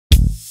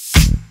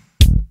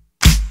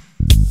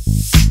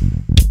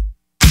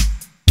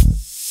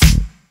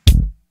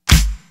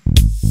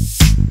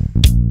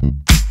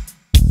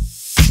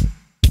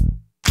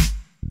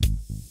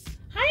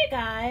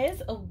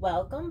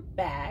welcome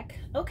back.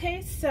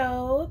 Okay,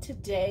 so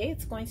today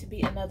it's going to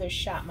be another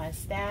Shop My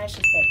Stash.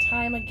 It's that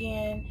time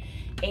again.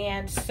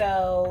 And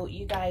so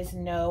you guys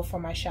know for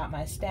my Shop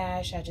My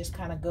Stash, I just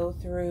kind of go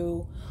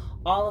through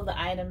all of the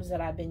items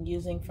that I've been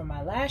using for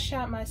my last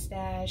Shop My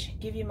Stash,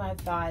 give you my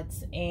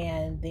thoughts,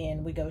 and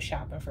then we go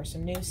shopping for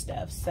some new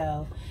stuff.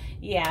 So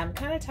yeah, I'm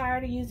kind of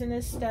tired of using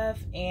this stuff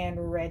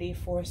and ready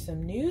for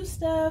some new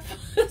stuff.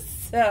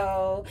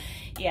 So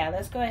yeah,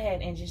 let's go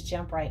ahead and just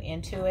jump right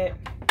into it.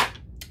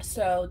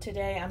 So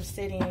today I'm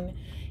sitting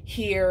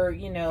here,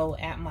 you know,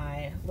 at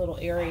my little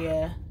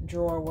area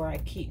drawer where I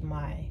keep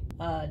my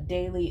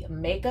daily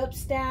makeup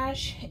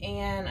stash,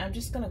 and I'm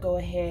just gonna go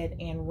ahead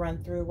and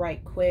run through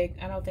right quick.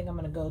 I don't think I'm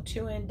gonna go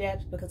too in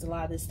depth because a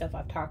lot of this stuff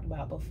I've talked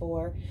about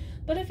before,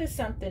 but if it's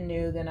something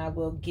new, then I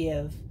will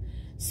give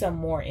some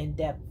more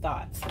in-depth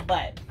thoughts.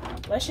 But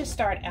let's just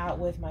start out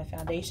with my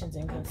foundations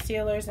and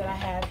concealers that I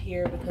have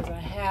here, because I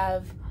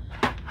have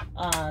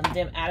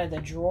them out of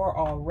the drawer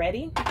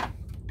already.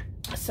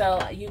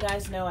 So you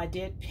guys know I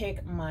did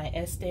pick my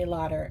Estee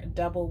Lauder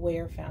Double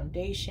Wear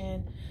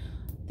Foundation.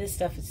 This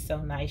stuff is so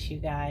nice, you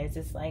guys.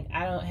 It's like,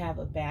 I don't have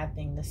a bad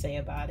thing to say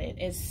about it.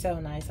 It's so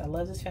nice. I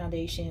love this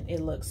foundation.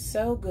 It looks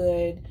so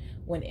good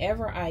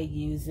whenever I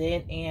use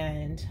it,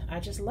 and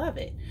I just love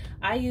it.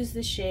 I use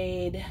the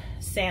shade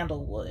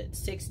Sandalwood,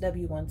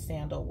 6W1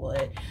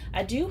 Sandalwood.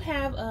 I do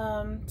have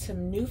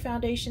some new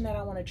foundation that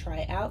I want to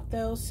try out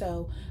though,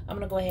 so I'm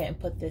gonna go ahead and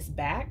put this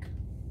back.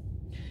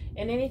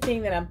 And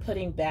anything that I'm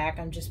putting back,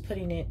 I'm just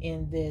putting it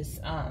in this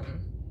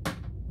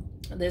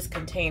this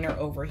container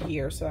over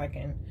here so I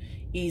can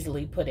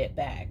easily put it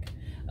back.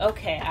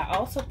 Okay, I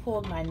also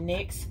pulled my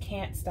NYX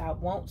Can't Stop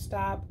Won't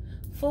Stop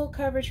Full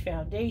Coverage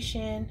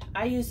Foundation.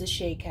 I use the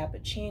shade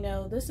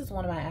Cappuccino. This is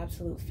one of my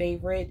absolute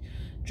favorite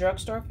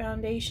drugstore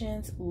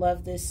foundations.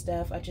 Love this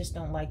stuff. I just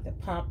don't like the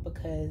pump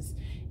because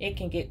it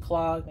can get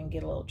clogged and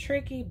get a little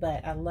tricky,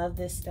 but I love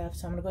this stuff.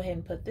 So I'm gonna go ahead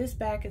and put this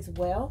back as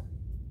well.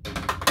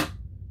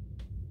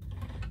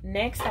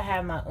 Next, I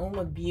have my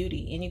Uoma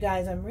Beauty. And you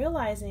guys, I'm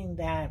realizing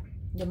that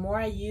the more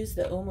I use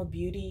the Uoma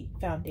Beauty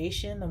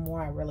foundation, the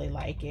more I really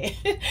like it.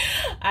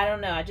 I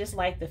don't know. I just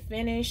like the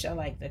finish. I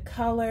like the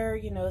color.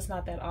 You know, it's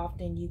not that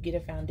often you get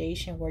a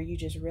foundation where you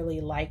just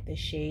really like the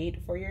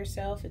shade for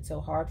yourself. It's so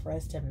hard for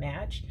us to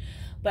match.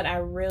 But I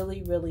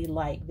really, really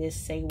like this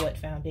Say What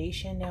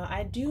foundation. Now,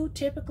 I do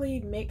typically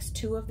mix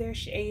two of their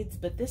shades,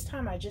 but this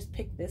time I just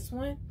picked this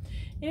one,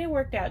 and it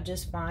worked out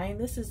just fine.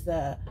 This is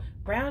the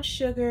Brown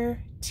Sugar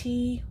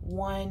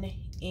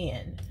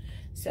T1N.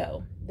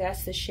 So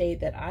that's the shade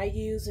that I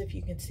use, if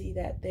you can see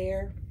that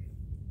there.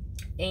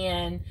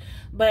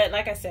 But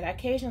like I said,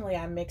 occasionally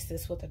I mix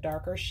this with a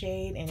darker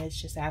shade and it's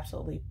just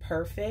absolutely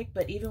perfect.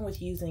 But even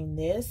with using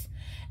this,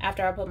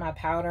 after I put my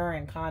powder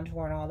and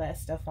contour and all that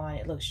stuff on,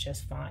 it looks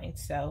just fine.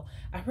 So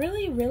I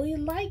really, really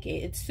like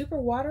it. It's super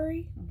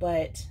watery,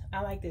 but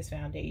I like this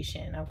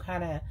foundation. I'm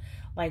kind of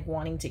like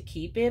wanting to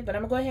keep it, but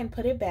I'm gonna go ahead and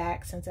put it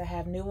back since I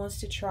have new ones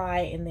to try,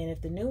 and then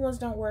if the new ones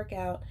don't work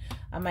out,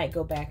 I might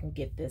go back and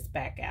get this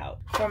back out.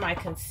 For my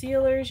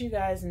concealers, you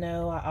guys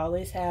know I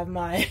always have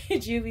my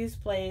Juvia's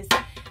Place.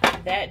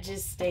 That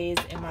just stays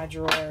in my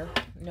drawer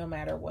no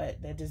matter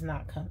what. That does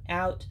not come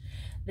out.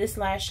 This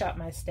last Shop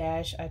My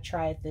Stash, I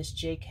tried this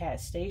JCat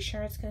Stay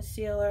Assurance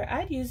concealer.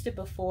 I'd used it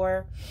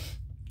before,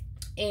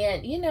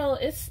 and you know,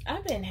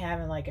 I've been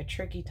having like a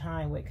tricky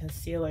time with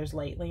concealers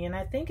lately, and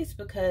I think it's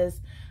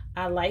because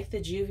I like the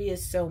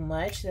Juvia's so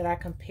much that I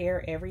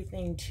compare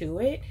everything to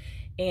it,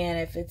 and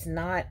if it's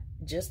not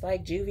just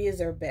like Juvia's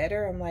or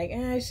better, I'm like,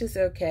 it's just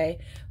okay.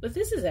 But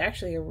this is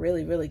actually a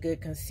really, really good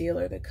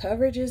concealer. The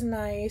coverage is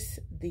nice.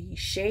 The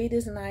shade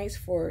is nice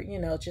for, you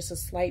know, just a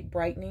slight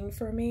brightening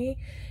for me.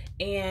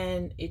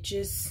 And it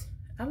just,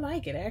 I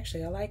like it,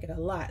 actually. I like it a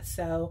lot.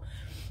 So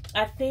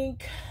I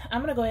think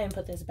I'm going to go ahead and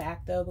put this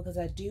back, though, because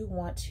I do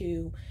want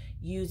to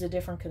use a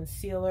different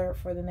concealer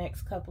for the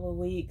next couple of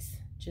weeks,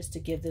 just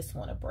to give this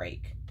one a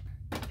break.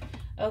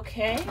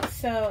 Okay,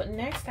 so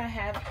next I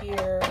have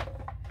here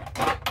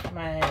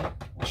my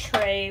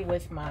tray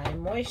with my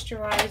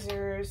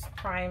moisturizers,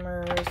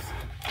 primers,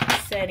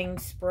 setting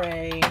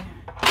spray,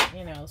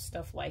 you know,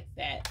 stuff like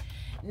that.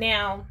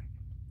 Now,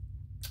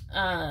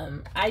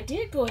 I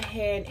did go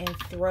ahead and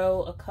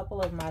throw a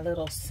couple of my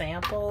little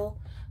sample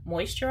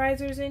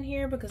moisturizers in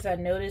here because I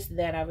noticed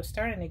that I was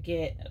starting to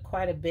get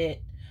quite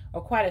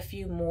a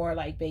few more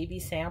like baby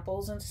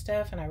samples and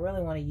stuff, and I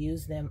really want to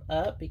use them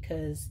up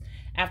because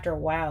after a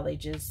while they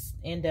just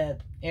end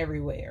up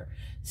everywhere.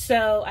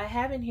 So I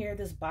have in here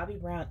this Bobbi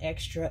Brown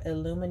Extra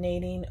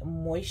Illuminating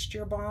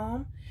Moisture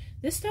Balm.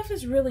 This stuff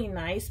is really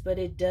nice, but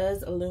it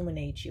does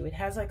illuminate you. It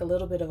has like a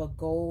little bit of a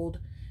gold,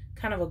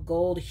 kind of a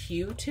gold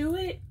hue to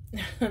it.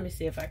 Let me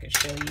see if I can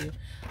show you.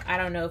 I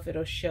don't know if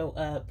it'll show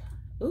up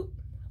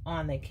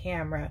on the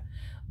camera,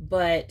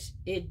 but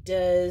it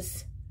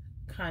does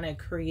kind of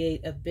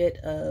create a bit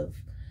of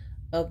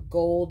a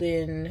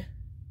golden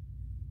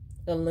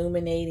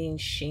illuminating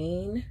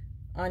sheen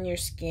on your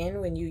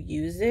skin when you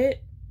use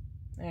it.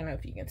 I don't know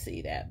if you can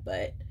see that,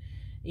 but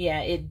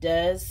Yeah, it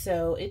does.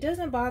 So it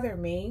doesn't bother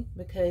me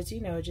because,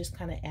 you know, it just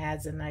kind of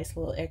adds a nice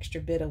little extra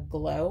bit of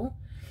glow.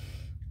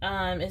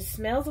 It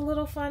smells a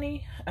little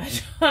funny. I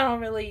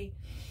don't really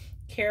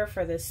care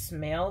for the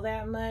smell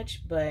that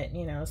much, but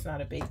you know, it's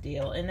not a big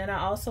deal. And then I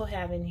also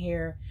have in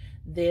here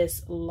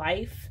this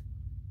Life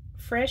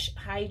Fresh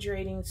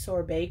Hydrating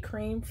Sorbet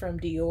Cream from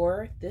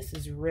Dior. This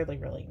is really,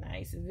 really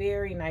nice.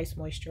 Very nice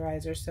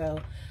moisturizer. So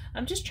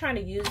I'm just trying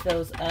to use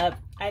those up.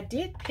 I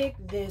did pick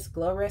this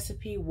Glow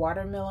Recipe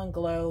Watermelon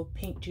Glow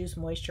Pink Juice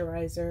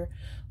Moisturizer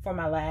for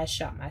my last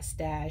Shop My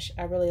Stash.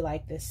 I really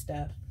like this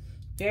stuff.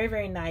 Very,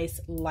 very nice,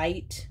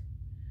 light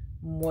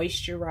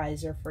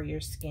moisturizer for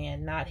your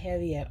skin. Not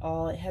heavy at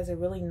all. It has a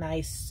really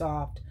nice,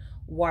 soft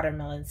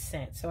watermelon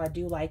scent. So I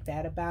do like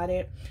that about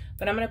it.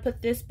 But I'm going to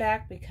put this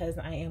back because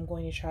I am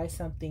going to try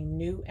something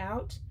new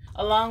out,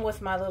 along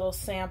with my little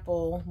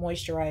sample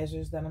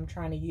moisturizers that I'm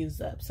trying to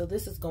use up. So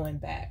this is going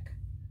back.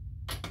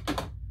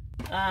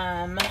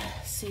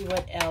 See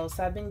what else.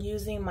 I've been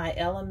using my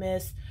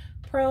Elemis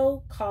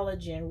Pro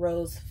Collagen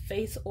Rose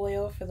Face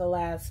Oil for the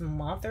last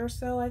month or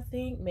so, I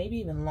think, maybe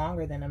even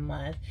longer than a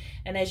month.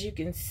 And as you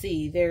can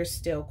see, there's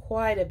still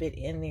quite a bit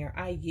in there.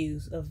 I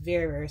use a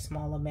very, very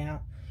small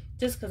amount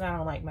just because I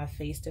don't like my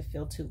face to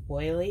feel too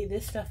oily.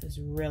 This stuff is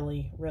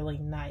really, really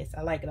nice.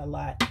 I like it a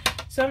lot.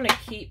 So I'm going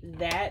to keep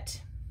that.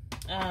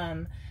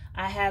 I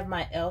have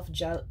my e.l.f.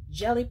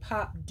 Jelly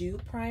Pop Dew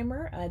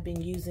Primer. I've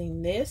been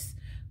using this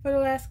for the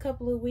last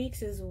couple of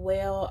weeks as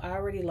well. I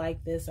already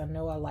like this. I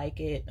know I like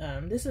it.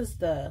 This is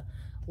the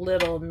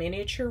little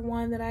miniature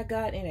one that I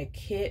got in a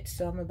kit,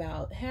 so I'm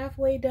about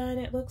halfway done,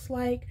 it looks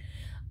like.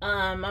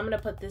 I'm gonna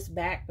put this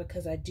back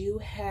because I do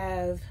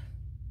have,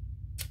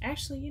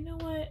 actually, you know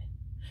what?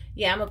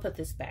 Yeah, I'm gonna put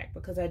this back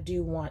because I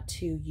do want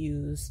to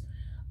use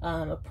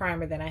a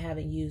primer that I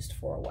haven't used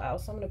for a while,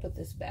 so I'm gonna put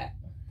this back.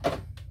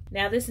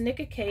 Now this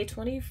Nicka K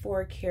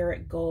 24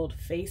 Karat Gold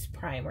Face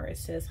Primer, it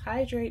says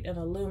hydrate and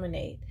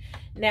illuminate.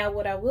 Now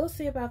what I will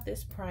say about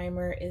this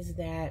primer is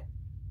that,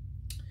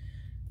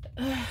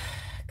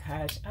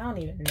 gosh, I don't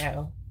even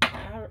know.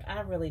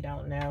 I really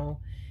don't know.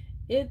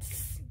 It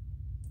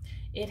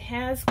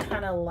has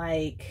kind of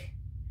like,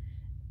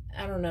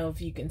 I don't know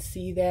if you can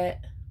see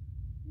that.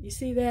 You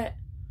see that?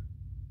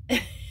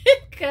 It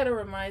kind of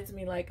reminds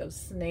me like of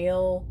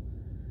snail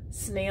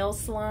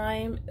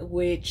slime,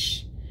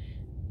 which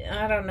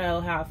I don't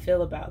know how I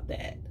feel about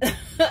that.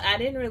 I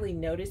didn't really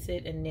notice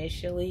it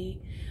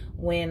initially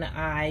when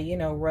I, you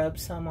know,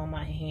 rubbed some on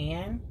my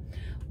hand,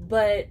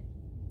 but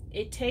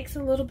it takes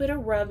a little bit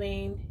of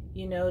rubbing,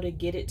 you know, to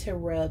get it to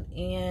rub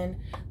in.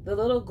 The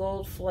little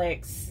gold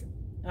flecks,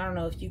 I don't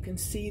know if you can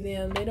see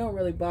them. They don't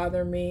really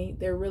bother me.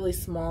 They're really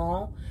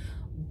small,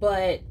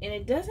 and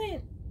it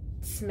doesn't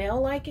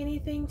smell like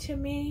anything to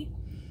me.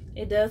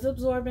 It does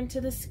absorb into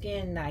the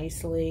skin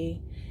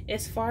nicely.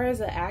 As far as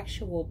the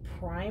actual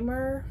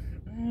primer,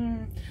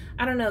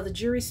 I don't know. The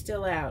jury's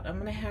still out. I'm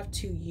going to have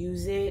to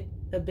use it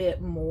a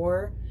bit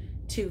more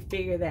to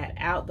figure that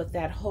out. But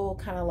that whole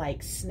kind of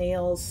like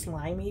snail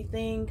slimy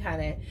thing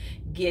kind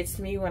of gets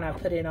me when I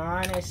put it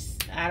on.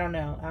 I don't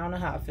know. I don't know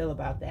how I feel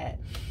about that.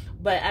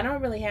 But I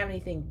don't really have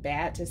anything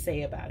bad to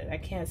say about it. I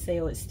can't say,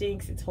 oh, it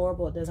stinks, it's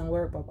horrible, it doesn't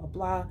work, blah, blah,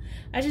 blah.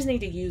 I just need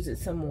to use it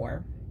some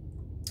more.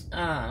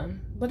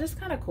 But it's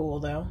kind of cool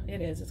though.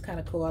 It is. It's kind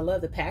of cool. I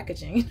love the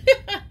packaging.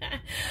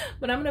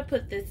 But I'm going to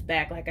put this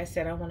back. Like I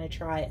said, I want to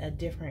try a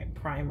different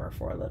primer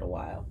for a little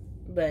while.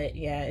 But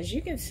yeah, as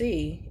you can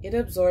see, it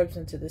absorbs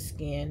into the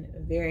skin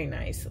very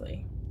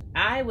nicely.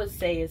 I would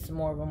say it's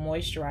more of a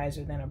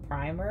moisturizer than a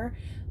primer,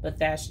 but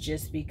that's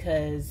just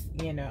because,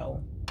 you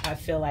know, I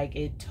feel like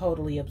it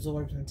totally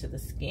absorbs into the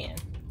skin.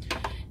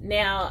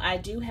 Now, I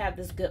do have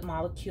this Good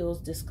Molecules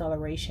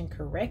Discoloration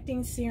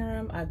Correcting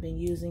Serum. I've been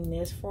using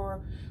this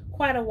for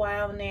quite a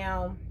while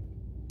now.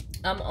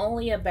 I'm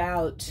only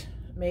about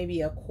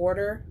maybe a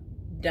quarter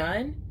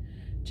done,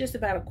 just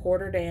about a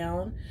quarter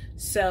down.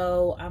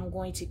 So I'm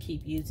going to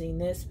keep using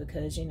this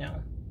because, you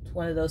know, it's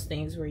one of those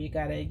things where you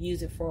got to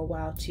use it for a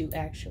while to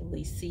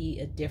actually see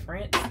a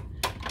difference.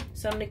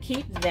 So I'm going to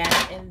keep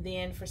that. And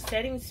then for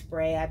setting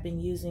spray, I've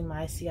been using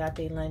my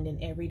Ciate London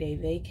Everyday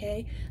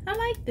Vacay. I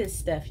like this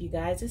stuff, you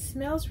guys. It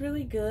smells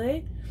really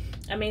good.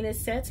 I mean, it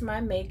sets my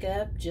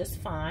makeup just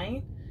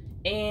fine.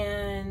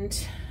 And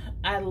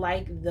I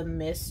like the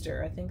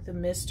mister. I think the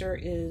mister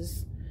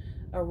is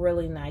a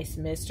really nice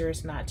mister.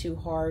 It's not too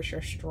harsh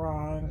or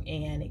strong,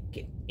 and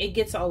it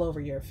gets all over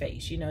your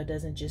face. You know, it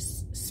doesn't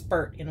just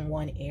spurt in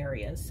one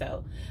area.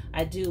 So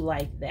I do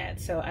like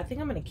that. So I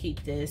think I'm going to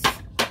keep this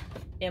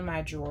in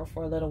my drawer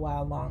for a little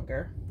while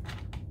longer.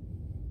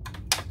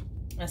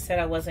 I said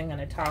I wasn't going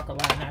to talk a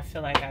lot, and I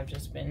feel like I've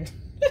just been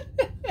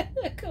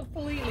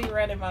completely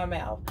running my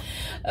mouth.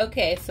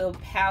 Okay, so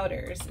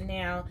powders.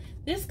 Now,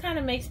 this kind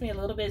of makes me a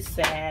little bit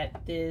sad,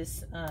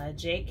 this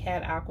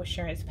J-Cat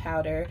Aquasurance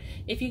powder.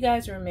 If you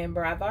guys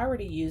remember, I've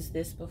already used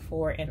this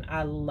before, and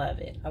I love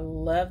it. I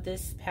love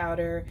this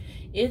powder.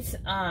 It's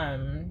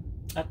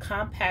a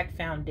compact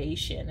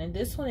foundation, and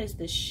this one is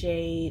the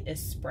shade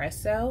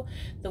Espresso.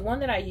 The one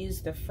that I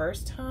used the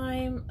first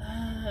time,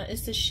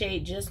 it's the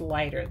shade just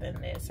lighter than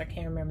this. I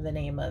can't remember the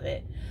name of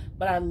it,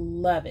 but I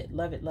love it,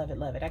 love it, love it,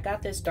 love it. I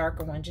got this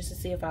darker one just to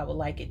see if I would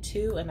like it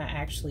too, and I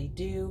actually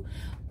do,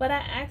 but I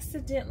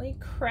accidentally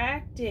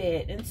cracked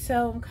it, and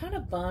so I'm kind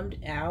of bummed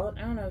out.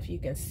 I don't know if you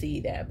can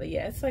see that, but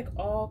yeah, it's like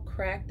all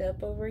cracked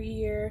up over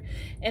here,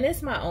 and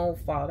it's my own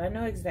fault. I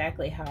know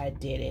exactly how I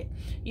did it.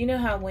 You know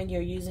how when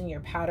you're using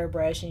your powder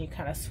brush and you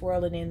kind of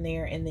swirl it in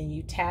there and then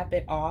you tap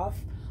it off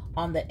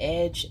on the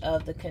edge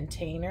of the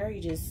container,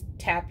 you just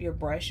tap your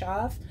brush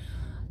off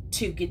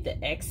to get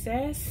the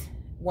excess.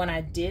 When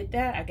I did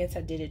that, I guess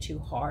I did it too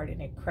hard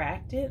and it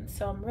cracked it,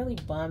 so I'm really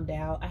bummed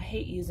out. I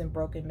hate using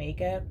broken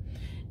makeup,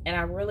 and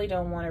I really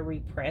don't want to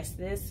repress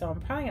this, so I'm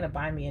probably gonna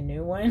buy me a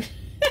new one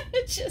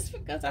just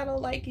because I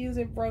don't like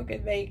using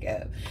broken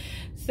makeup.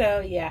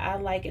 So yeah, I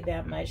like it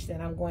that much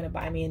that I'm going to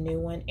buy me a new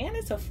one, and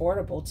it's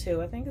affordable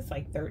too. I think it's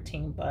like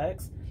 13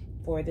 bucks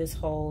for this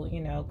whole, you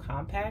know,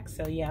 compact.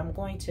 So yeah, I'm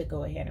going to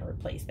go ahead and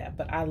replace that,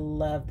 but I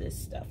love this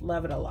stuff,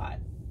 love it a lot.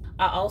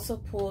 I also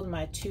pulled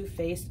my Too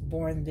Faced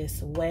Born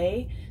This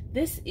Way.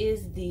 This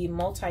is the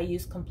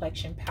multi-use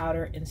complexion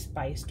powder in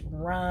spiced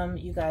rum.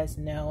 You guys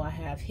know I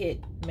have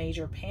hit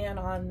major pan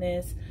on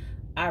this.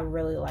 I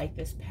really like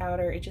this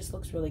powder. It just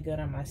looks really good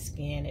on my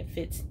skin. It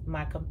fits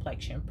my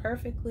complexion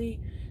perfectly,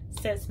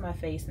 sets my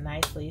face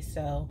nicely.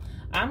 So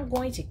I'm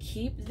going to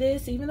keep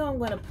this, even though I'm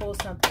going to pull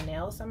something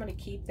else. I'm going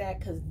to keep that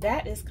because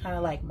that is kind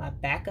of like my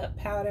backup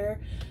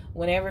powder.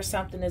 Whenever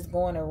something is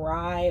going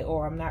awry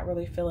or I'm not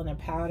really feeling a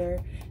powder,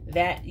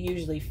 that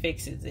usually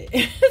fixes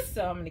it.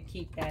 So I'm going to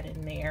keep that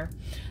in there.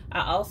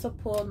 I also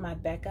pulled my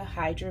Becca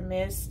Hydra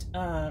Mist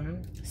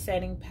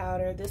setting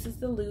powder. This is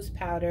the loose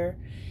powder,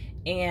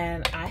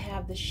 and I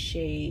have the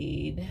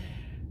shade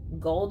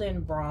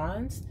Golden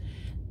Bronze.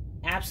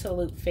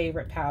 Absolute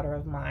favorite powder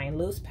of mine.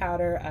 Loose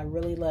powder. I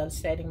really love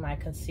setting my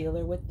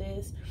concealer with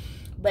this,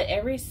 but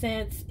ever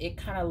since it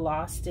kind of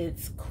lost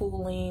its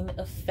cooling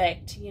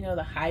effect, you know,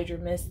 the Hydra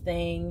Mist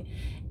thing,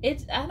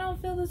 I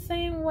don't feel the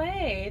same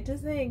way. It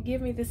doesn't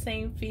give me the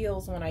same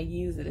feels when I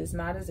use it. It's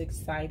not as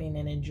exciting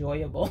and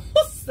enjoyable.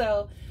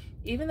 So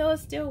even though it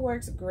still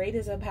works great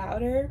as a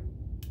powder,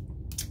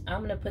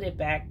 I'm gonna put it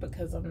back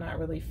because I'm not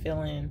really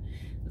feeling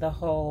the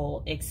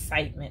whole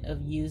excitement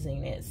of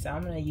using it. So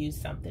I'm gonna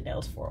use something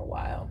else for a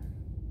while.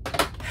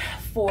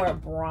 For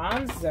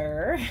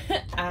bronzer,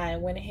 I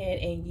went ahead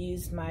and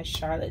used my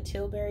Charlotte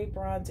Tilbury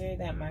bronzer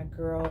that my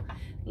girl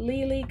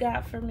Lily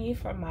got for me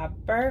for my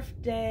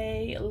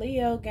birthday.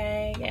 Leo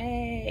gang,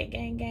 hey,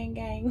 gang, gang,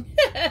 gang.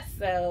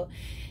 So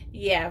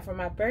yeah, for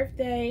my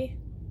birthday,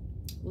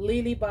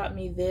 Lily bought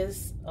me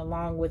this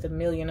along with a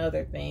million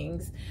other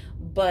things,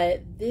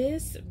 but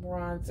this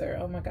bronzer,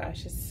 oh my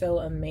gosh, it's so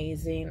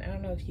amazing. I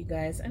don't know if you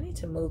guys, I need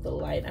to move the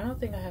light. I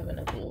don't think I have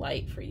enough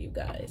light for you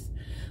guys,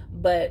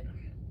 but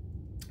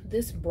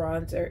this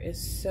bronzer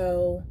is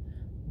so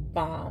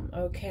bomb.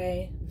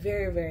 Okay,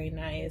 very, very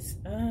nice.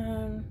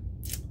 Am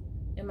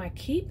I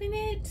keeping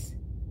it?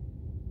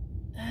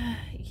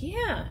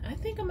 Yeah, I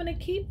think I'm gonna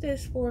keep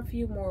this for a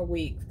few more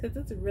weeks because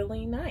it's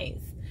really nice.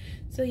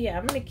 So yeah,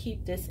 I'm gonna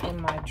keep this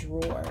in my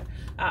drawer.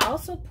 I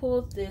also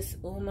pulled this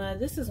Uma.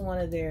 This is one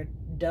of their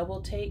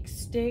double take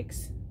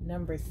sticks,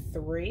 number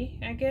 3,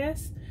 I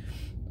guess.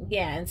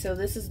 Yeah, and so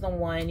this is the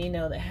one, you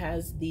know, that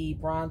has the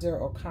bronzer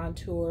or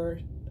contour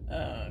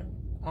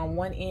on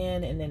one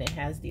end, and then it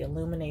has the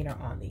illuminator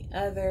on the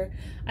other.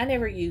 I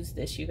never used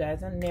this, you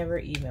guys. I never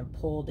even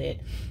pulled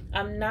it.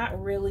 I'm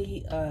not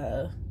really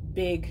a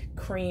big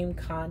cream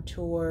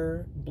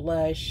contour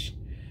blush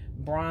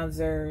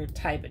bronzer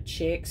type of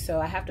chick,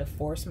 so I have to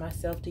force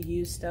myself to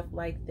use stuff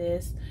like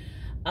this.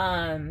 So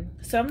I'm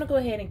gonna go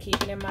ahead and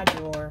keep it in my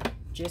drawer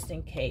just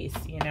in case,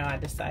 you know, I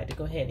decide to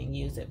go ahead and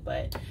use it,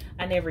 but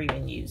I never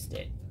even used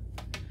it.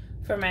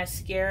 For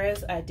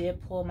mascaras, I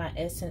did pull my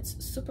Essence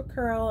Super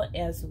Curl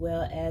as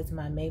well as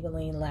my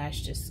Maybelline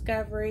Lash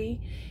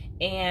Discovery.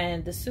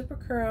 And the Super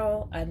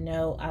Curl, I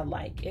know I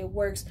like. It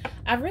works.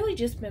 I've really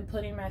just been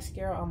putting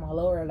mascara on my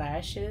lower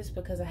lashes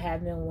because I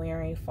have been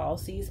wearing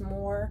falsies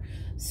more.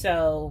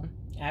 So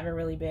I haven't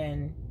really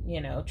been,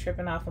 you know,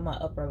 tripping off of my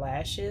upper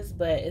lashes.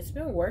 But it's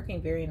been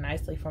working very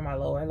nicely for my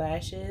lower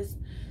lashes.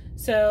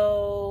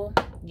 So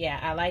yeah,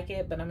 I like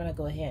it, but I'm gonna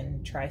go ahead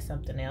and try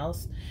something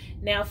else.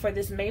 Now for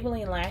this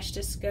Maybelline Lash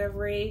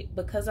Discovery,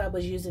 because I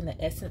was using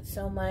the Essence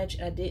so much,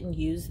 I didn't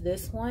use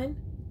this one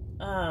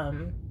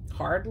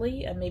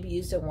hardly. I maybe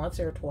used it once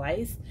or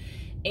twice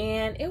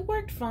and it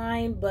worked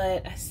fine,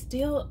 but I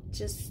still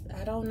just,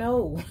 I don't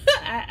know.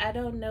 I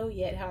don't know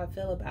yet how I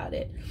feel about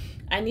it.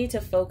 I need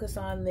to focus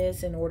on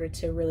this in order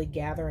to really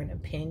gather an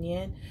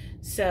opinion.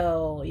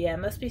 So yeah, it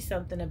must be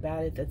something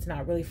about it that's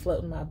not really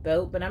floating my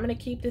boat, but I'm going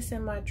to keep this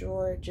in my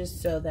drawer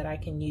just so that I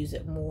can use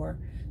it more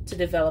to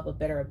develop a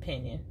better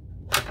opinion.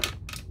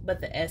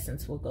 But the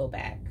Essence will go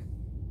back.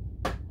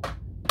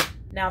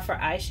 Now for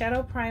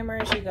eyeshadow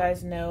primers, you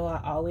guys know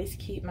I always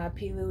keep my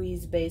P.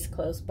 Louise base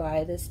close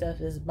by. This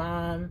stuff is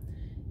bomb.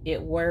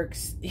 It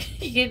works,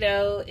 you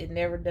know, it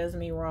never does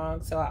me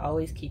wrong. So I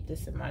always keep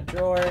this in my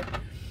drawer.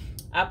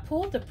 I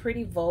pulled the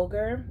Pretty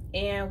Vulgar,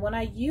 and when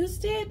I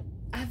used it,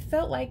 I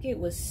felt like it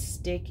was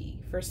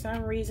sticky. For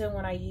some reason,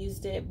 when I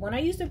used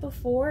it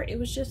before, it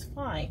was just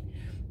fine.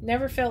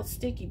 Never felt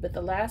sticky, but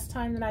the last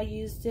time that I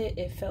used it,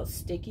 it felt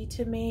sticky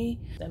to me.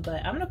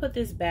 But I'm gonna put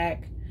this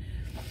back,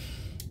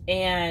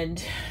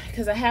 and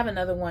because I have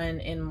another one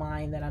in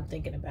mind that I'm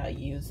thinking about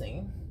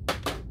using.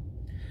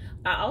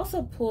 I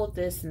also pulled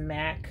this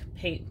MAC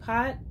paint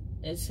pot.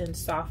 It's in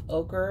soft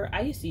ochre.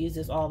 I used to use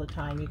this all the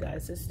time, you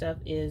guys. This stuff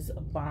is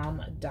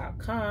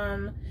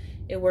bomb.com.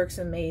 It works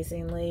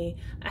amazingly.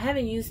 I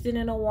haven't used it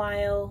in a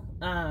while.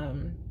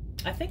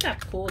 I think I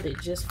pulled it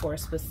just for a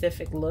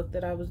specific look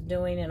that I was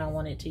doing, and I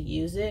wanted to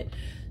use it.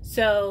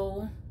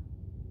 So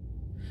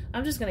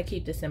I'm just gonna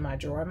keep this in my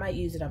drawer. I might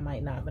use it, I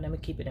might not, but I'm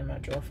gonna keep it in my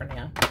drawer for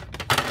now.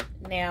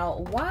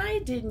 Now, why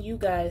didn't you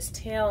guys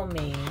tell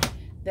me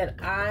that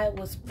I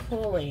was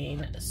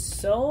pulling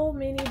so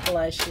many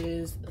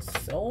blushes,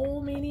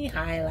 so many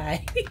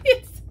highlights?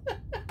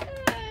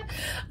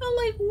 I'm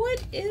like,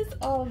 what is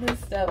all this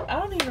stuff? I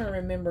don't even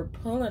remember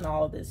pulling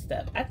all this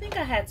stuff. I think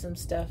I had some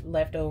stuff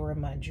left over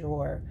in my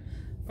drawer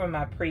from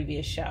my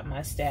previous Shop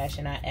My Stash,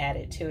 and I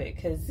added to it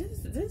because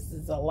this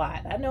is a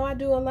lot. I know I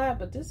do a lot,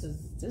 but this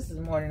is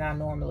more than I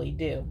normally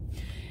do.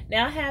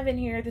 Now I have in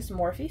here this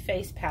Morphe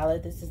face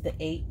palette. This is the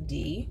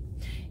 8D.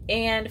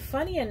 And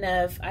funny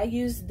enough, I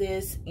used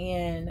this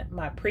in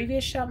my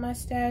previous Shop My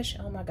Stash.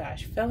 Oh my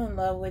gosh, fell in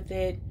love with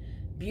it.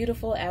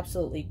 Beautiful,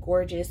 absolutely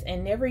gorgeous,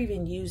 and never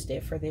even used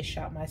it for this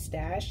Shop My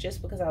Stash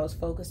just because I was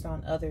focused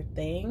on other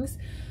things.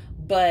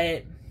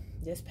 But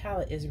this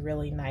palette is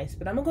really nice.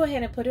 But I'm gonna go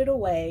ahead and put it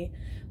away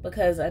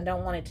because I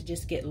don't want it to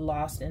just get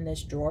lost in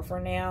this drawer for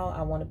now.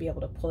 I want to be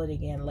able to pull it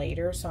again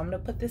later. So I'm gonna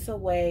put this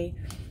away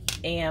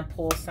and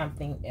pull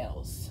something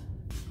else.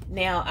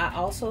 Now, I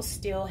also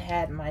still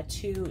had my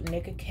two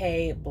Nicka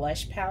K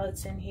blush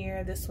palettes in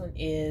here. This one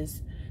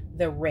is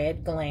the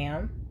Red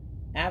Glam,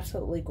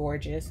 absolutely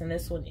gorgeous, and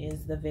this one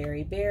is the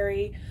Very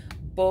Berry.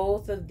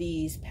 Both of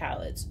these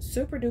palettes,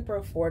 super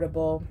duper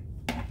affordable,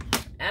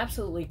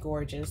 absolutely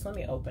gorgeous. Let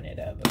me open it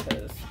up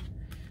because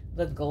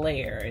the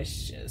glare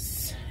is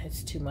just,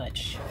 it's too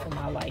much for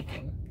my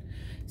liking.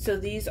 So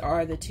these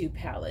are the two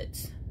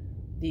palettes,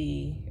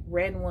 the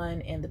red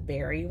one and the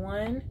berry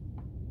one.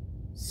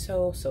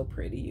 So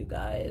pretty, you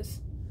guys.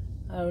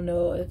 I don't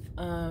know if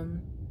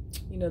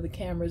you know, the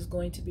camera is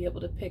going to be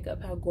able to pick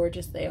up how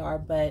gorgeous they are,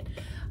 but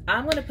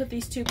I'm going to put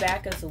these two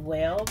back as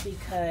well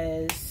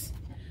because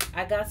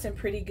I got some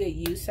pretty good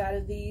use out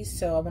of these.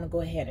 So I'm going to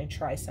go ahead and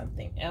try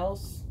something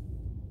else.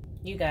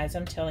 You guys,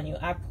 I'm telling you,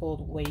 I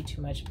pulled way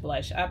too much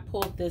blush. I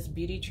pulled this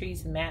Beauty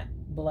Trees matte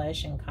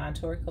blush and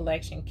contour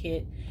collection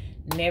kit.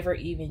 Never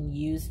even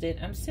used it.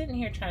 I'm sitting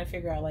here trying to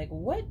figure out, like,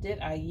 what did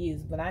I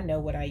use? But I know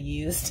what I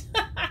used.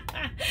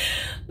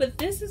 But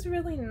this is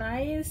really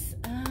nice.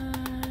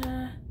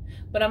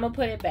 But I'm gonna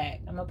put it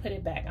back. I'm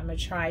gonna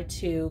try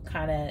to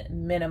kind of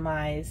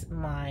minimize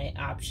my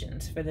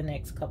options for the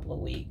next couple of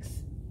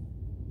weeks.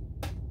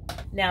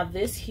 Now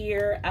this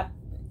here, I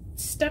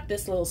stuck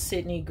this little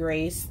Sydney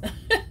Grace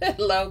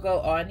logo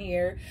on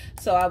here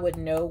so I would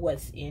know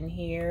what's in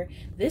here.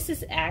 This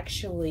is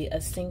actually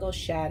a single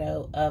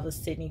shadow of a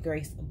Sydney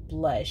Grace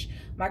blush.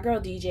 My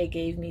girl DJ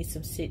gave me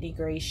some Sydney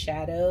Grace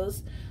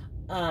shadows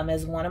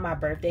as one of my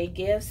birthday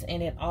gifts,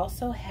 and it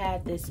also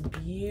had this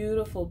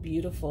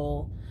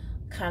beautiful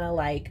kind of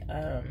like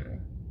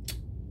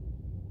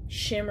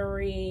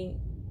shimmery,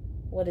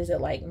 what is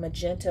it, like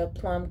magenta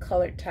plum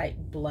colored type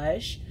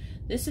blush.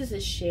 This is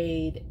a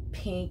shade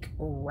Pink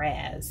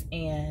Raz,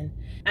 and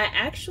I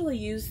actually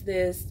use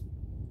this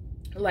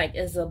like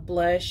as a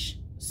blush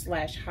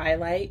slash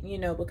highlight, you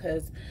know,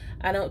 because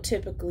I don't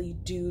typically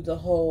do the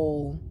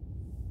whole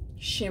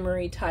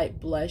shimmery type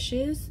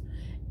blushes,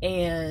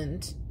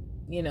 and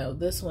you know,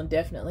 this one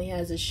definitely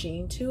has a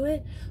sheen to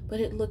it, but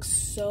it looks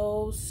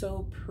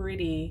so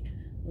pretty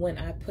when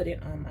I put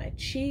it on my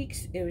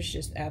cheeks. It was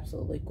just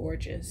absolutely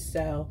gorgeous.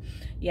 So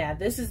yeah,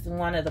 this is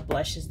one of the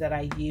blushes that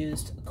I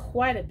used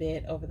quite a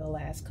bit over the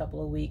last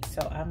couple of weeks,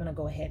 so I'm gonna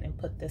go ahead and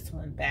put this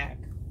one back.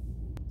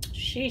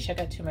 Sheesh, I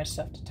got too much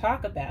stuff to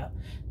talk about.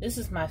 This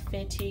is my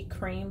Fenty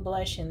cream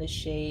blush in the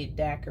shade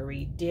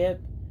Daiquiri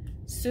Dip.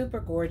 Super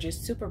gorgeous,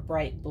 super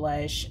bright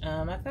blush.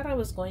 I thought I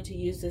was going to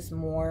use this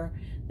more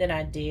than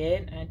I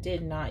did. I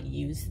did not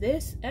use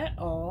this at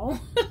all.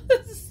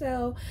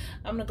 So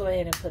I'm gonna go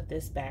ahead and put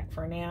this back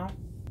for now.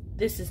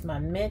 This is my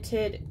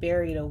Mented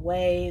Buried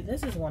Away.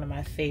 This is one of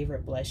my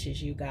favorite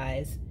blushes, you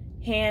guys.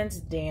 Hands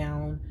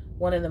down,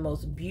 one of the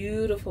most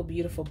beautiful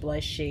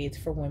blush shades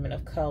for women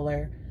of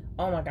color.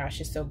 Oh my gosh,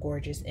 it's so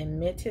gorgeous.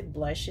 And Mented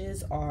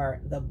blushes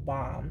are the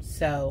bomb.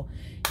 So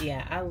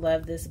yeah, I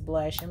love this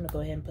blush. I'm gonna go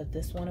ahead and put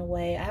this one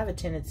away. I have a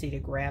tendency to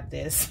grab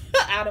this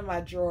out of my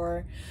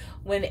drawer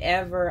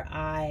whenever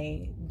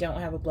I don't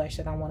have a blush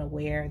that I want to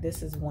wear.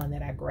 This is one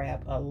that I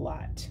grab a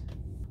lot.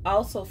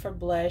 Also for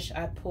blush,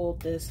 I pulled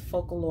this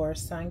Folklore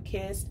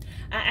Sunkissed.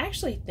 I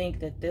actually think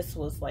that this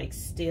was like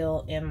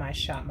still in my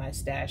Shop My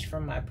Stash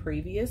from my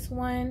previous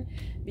one,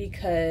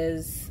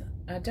 because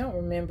I don't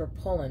remember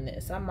pulling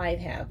this. I might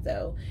have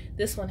though.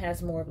 This one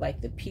has more of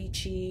like the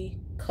peachy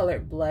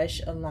colored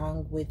blush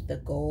along with the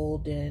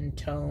golden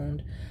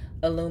toned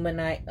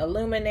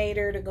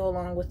illuminator to go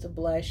along with the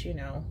blush, you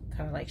know,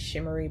 kind of like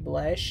shimmery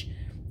blush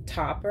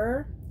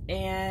topper.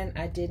 And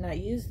I did not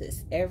use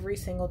this. Every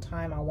single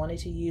time I wanted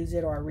to use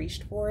it or I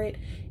reached for it,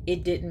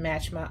 it didn't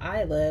match my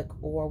eye look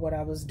or what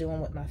I was doing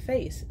with my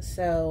face.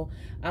 So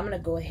I'm gonna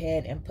go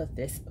ahead and put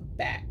this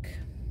back.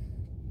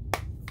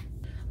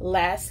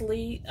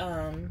 Lastly,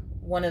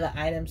 one of the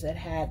items that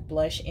had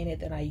blush in it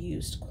that I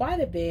used quite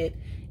a bit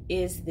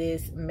is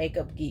this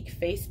Makeup Geek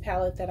face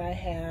palette that I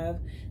have.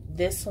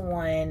 This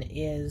one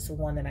is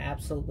one that I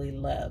absolutely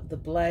love. The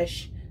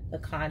blush, the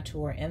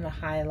contour, and the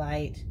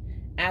highlight,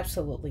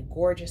 absolutely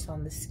gorgeous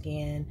on the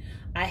skin.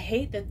 I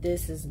hate that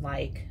this is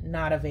like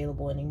not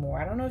available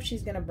anymore. I don't know if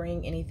she's gonna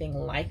bring anything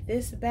like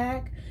this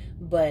back,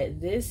 but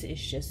this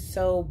is just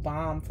so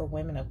bomb for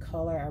women of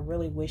color. I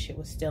really wish it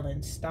was still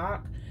in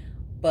stock,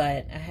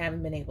 but I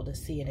haven't been able to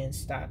see it in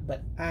stock.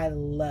 But I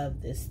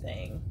love this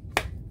thing,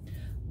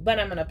 but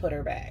I'm gonna put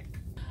her back.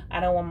 I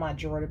don't want my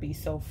drawer to be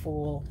so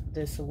full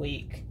this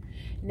week.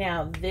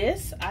 Now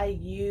this I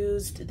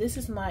used, this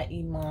is my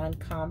Iman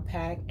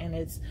Compact, and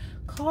it's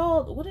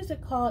called, what is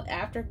it called?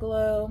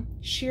 Afterglow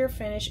Sheer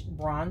Finish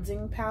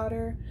Bronzing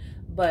Powder.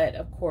 But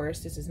of course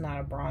this is not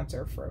a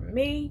bronzer for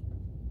me.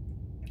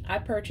 I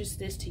purchased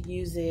this to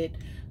use it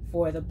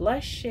for the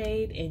blush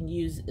shade and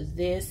use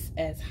this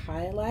as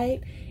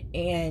highlight.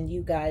 And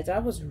you guys, I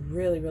was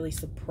really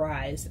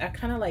surprised. I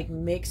kind of like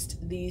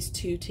mixed these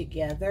two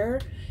together,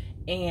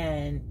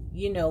 and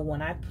you know,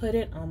 when I put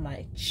it on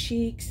my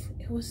cheeks,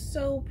 it was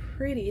so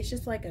pretty. It's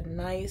just like a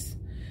nice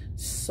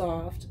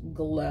soft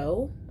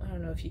glow. I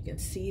don't know if you can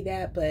see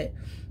that, but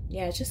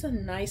yeah, it's just a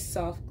nice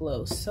soft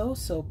glow.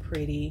 So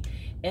pretty.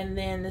 And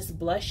then this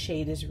blush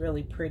shade is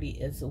really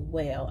pretty as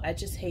well. I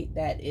just hate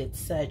that it's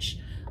such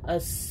a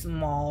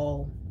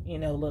small, you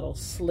know, little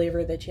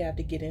sliver that you have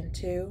to get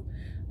into.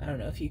 I don't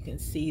know if you can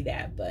see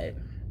that, but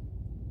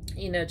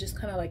you know, just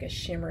kind of like a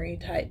shimmery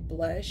type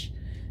blush.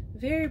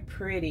 Very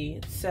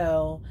pretty.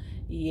 So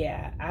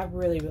yeah, I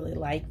really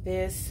like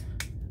this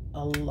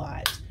a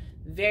lot.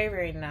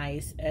 Very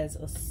nice as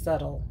a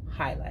subtle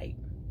highlight.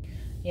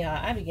 Yeah,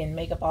 I be getting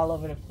makeup all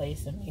over the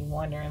place and me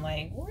wondering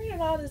like, where did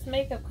all this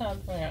makeup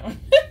come from?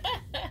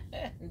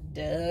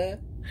 Duh.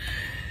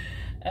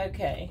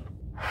 Okay,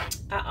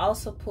 I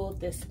also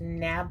pulled this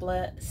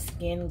Nabla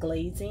Skin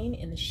Glazing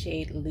in the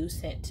shade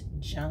Lucent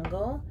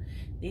Jungle.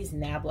 These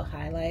Nabla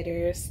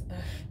highlighters,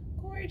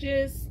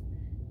 gorgeous.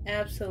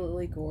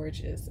 Absolutely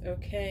gorgeous.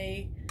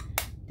 Okay,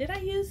 did I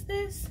use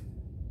this?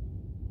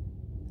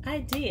 I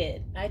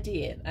did.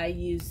 I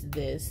used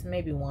this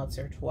maybe once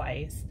or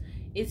twice.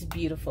 It's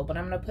beautiful, but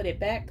I'm gonna put it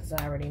back because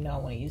I already know I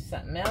want to use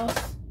something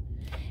else.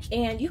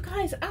 And you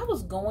guys, I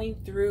was going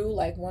through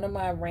like one of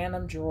my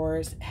random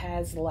drawers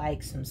has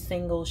like some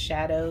single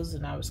shadows,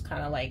 and I was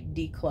kind of like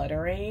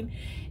decluttering,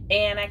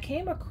 and I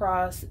came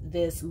across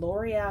this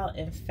Loreal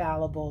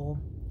Infallible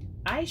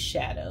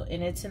eyeshadow,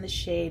 and it's in the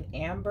shade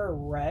Amber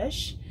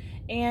Rush.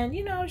 And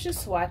you know, I was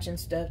just swatching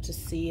stuff to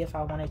see if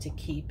I wanted to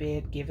keep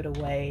it, give it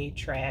away,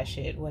 trash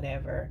it,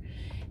 whatever.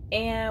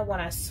 And when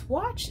I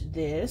swatched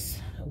this,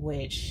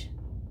 which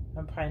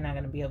I'm probably not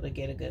going to be able to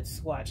get a good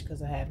swatch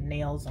because I have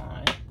nails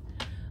on,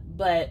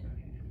 but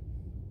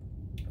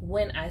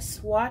when I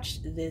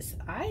swatched this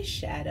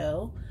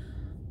eyeshadow,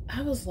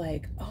 I was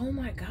like, oh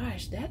my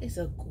gosh, that is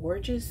a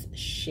gorgeous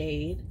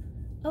shade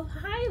of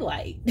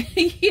highlight.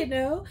 You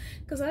know,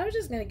 because I was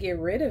just gonna get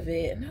rid of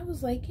it, and I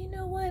was like, you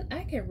know what,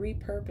 I can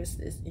repurpose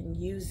this and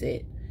use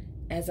it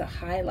as a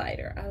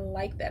highlighter. I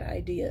like that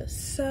idea,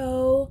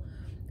 so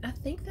I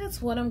think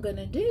that's what I'm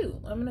gonna do.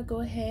 I'm gonna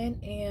go ahead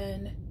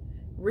and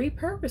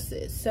repurpose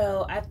it.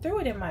 So I threw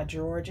it in my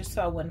drawer just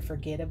so I wouldn't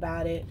forget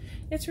about it.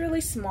 It's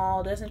really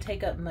small, doesn't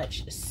take up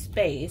much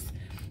space.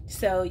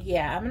 So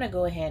yeah, I'm gonna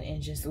go ahead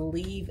and just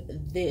leave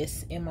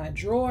this in my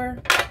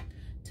drawer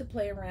to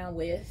play around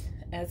with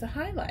as a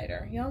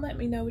highlighter. Y'all let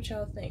me know what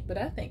y'all think, but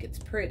I think it's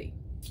pretty.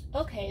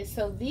 Okay,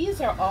 so these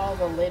are all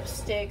the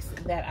lipsticks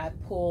that I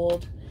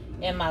pulled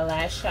in my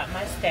last Shop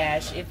My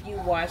Stash. If you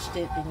watched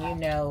it, then you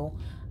know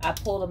I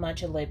pulled a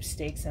bunch of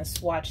lipsticks and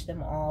swatched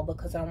them all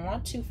because I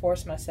want to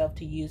force myself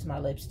to use my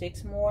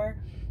lipsticks more,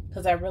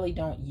 because I really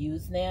don't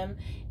use them.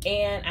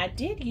 And I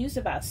did use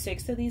about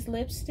 6 of these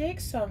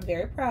lipsticks, so I'm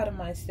very proud of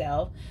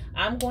myself.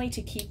 I'm going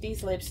to keep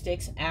these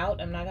lipsticks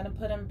out. I'm not going to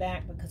put them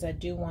back because I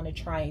do want to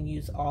try and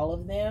use all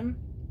of them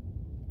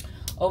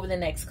over the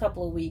next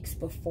couple of weeks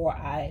before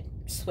I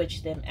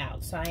switch them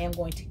out. So I am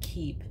going to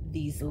keep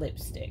these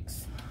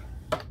lipsticks.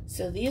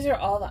 So these are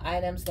all the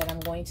items that I'm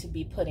going to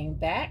be putting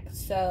back.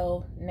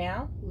 So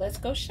now let's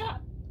go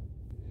shop.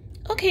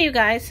 Okay, you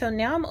guys, so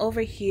now I'm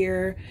over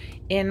here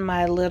in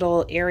my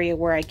little area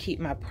where I keep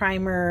my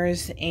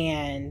primers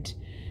and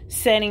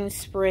setting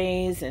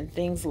sprays and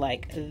things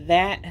like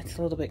that. It's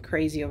a little bit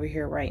crazy over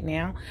here right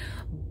now,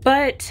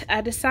 but I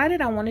decided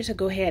I wanted to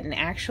go ahead and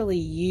actually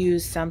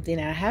use something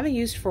that I haven't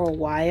used for a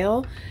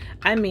while.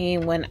 I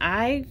mean, when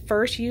I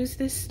first used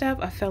this stuff,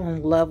 I fell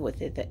in love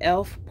with it. The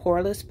e.l.f.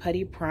 Poreless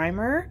Putty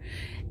Primer.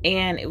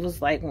 And it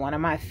was like one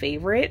of my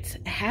favorites.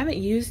 I haven't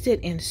used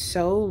it in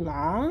so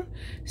long.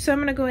 So I'm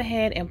going to go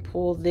ahead and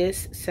pull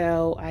this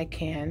so I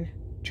can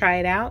try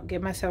it out,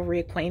 get myself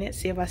reacquainted,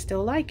 see if I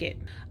still like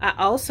it. I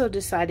also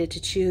decided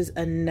to choose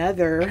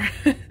another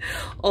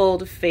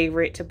old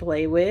favorite to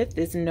play with,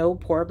 this No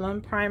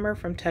Problem Primer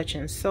from Touch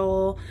in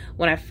Sol.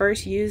 When I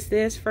first used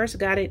this, first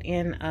got it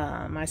in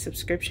my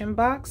subscription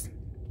box,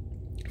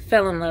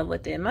 fell in love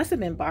with it. It must have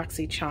been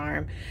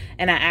BoxyCharm,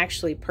 and I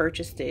actually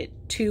purchased it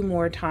 2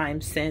 more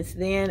times since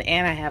then,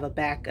 and I have a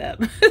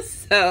backup.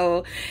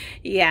 So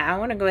yeah, I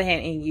want to go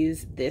ahead and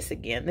use this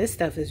again. This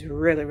stuff is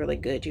really, really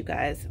good, you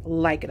guys.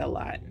 Like it a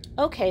lot.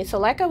 Okay, so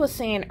like I was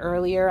saying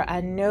earlier,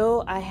 I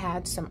know I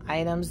had some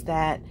items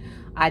that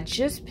I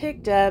just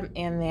picked up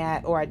and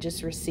that, or I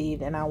just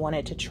received and I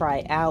wanted to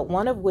try out.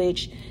 One of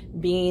which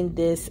being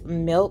this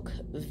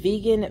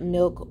vegan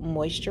milk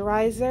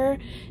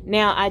moisturizer.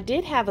 Now, I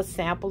did have a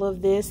sample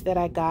of this that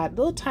I got, a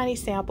little tiny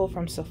sample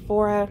from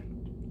Sephora.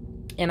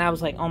 And I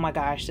was like, oh my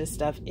gosh, this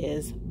stuff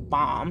is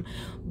bomb.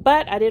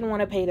 But I didn't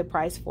want to pay the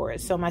price for it.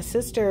 So my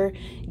sister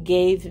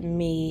gave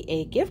me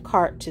a gift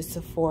card to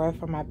Sephora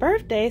for my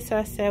birthday. So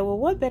I said, well,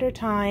 what better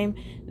time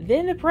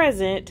than the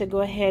present to go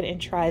ahead and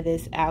try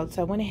this out.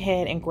 So I went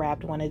ahead and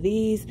grabbed one of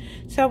these.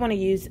 So I want to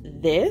use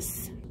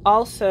this.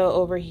 Also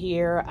over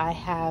here, I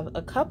have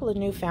a couple of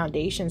new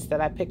foundations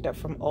that I picked up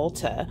from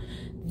Ulta.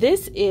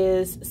 This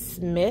is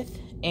Smith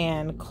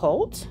 &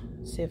 Colt.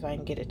 See if I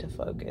can get it to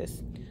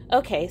focus.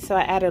 Okay, so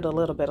I added a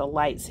little bit of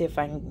light, see if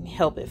I can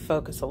help it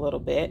focus a little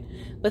bit.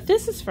 But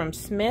this is from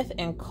Smith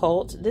 &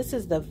 Colt. This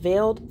is the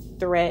Veiled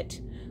Threat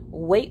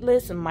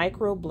Weightless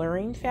Micro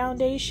Blurring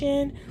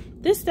Foundation.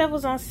 This stuff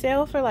was on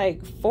sale for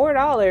like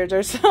 $4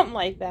 or something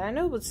like that. I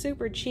know it was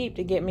super cheap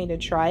to get me to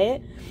try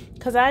it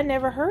because I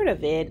never heard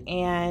of it.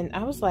 And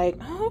I was like,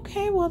 oh,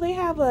 okay, well, they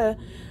have a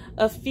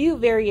few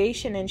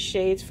variation in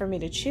shades for me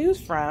to choose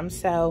from.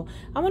 So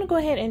I want to go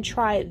ahead and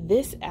try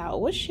this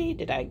out. What shade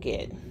did I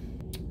get?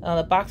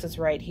 The box is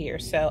right here.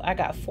 So I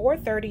got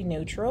 430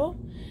 neutral.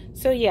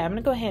 So yeah, I'm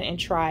gonna go ahead and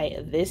try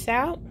this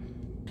out.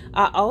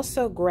 I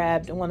also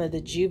grabbed one of the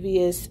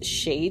Juvias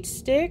shade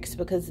sticks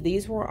because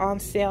these were on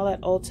sale at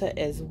Ulta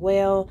as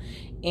well.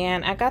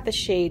 And I got the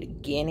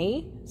shade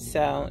Guinea.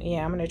 So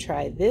yeah, I'm gonna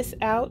try this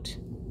out.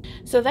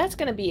 So that's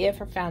going to be it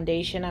for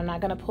foundation. I'm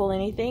not going to pull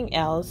anything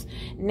else.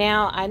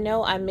 Now, I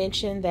know I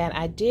mentioned that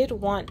I did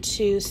want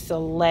to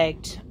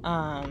select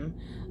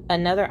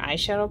another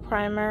eyeshadow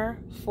primer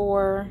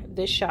for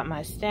this Shop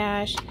My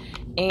Stash.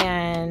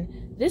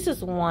 And this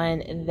is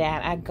one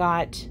that I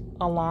got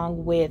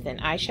along with an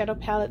eyeshadow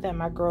palette that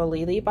my girl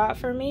Lily bought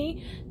for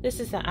me.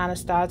 This is the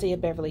Anastasia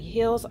Beverly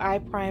Hills eye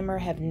primer.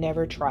 Have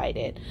never tried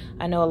it.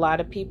 I know a lot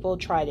of people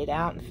tried it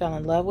out and fell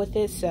in love with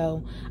it.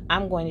 So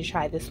I'm going to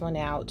try this one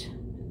out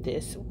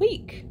this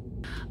week.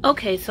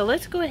 Okay, so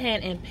let's go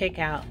ahead and pick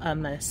out a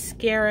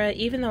mascara.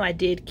 Even though I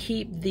did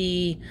keep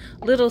the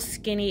little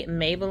skinny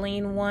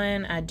Maybelline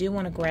one, I do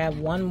want to grab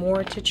one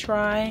more to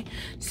try.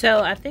 So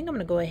I think I'm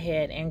going to go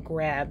ahead and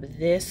grab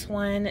this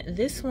one.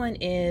 This one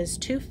is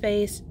Too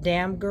Faced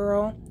Damn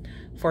Girl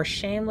for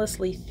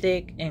shamelessly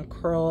thick and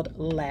curled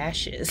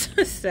lashes.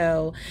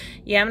 So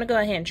yeah, I'm gonna go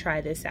ahead and try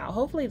this out.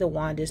 Hopefully the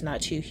wand is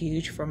not too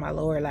huge for my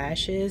lower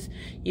lashes.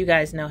 You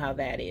guys know how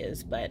that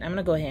is, but I'm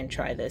gonna go ahead and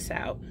try this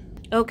out.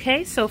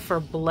 Okay, so for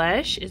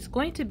blush, it's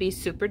going to be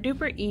super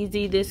duper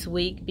easy this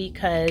week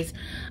because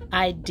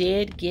I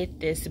did get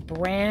this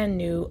brand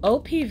new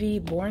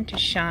OPV Born to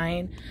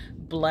Shine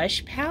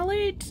blush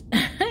palette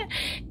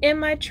in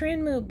my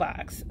Trend Move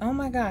box. Oh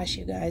my gosh,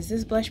 you guys,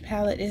 this blush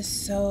palette is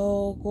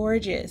so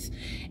gorgeous.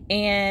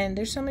 And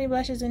there's so many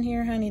blushes in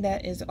here, honey.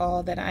 That is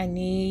all that I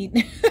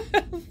need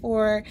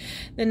for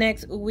the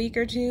next week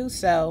or two.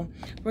 So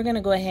we're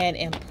gonna go ahead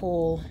and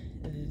pull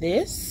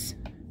this.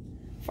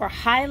 For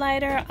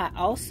highlighter, I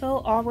also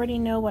already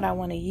know what I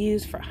want to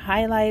use for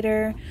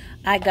highlighter.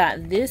 I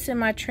got this in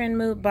my Trend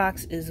Move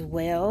box as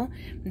well.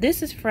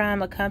 This is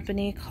from a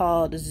company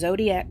called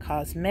Zodiac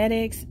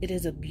Cosmetics. It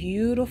is a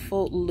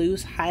beautiful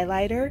loose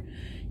highlighter.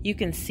 You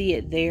can see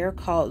it there,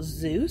 called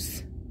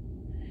Zeus.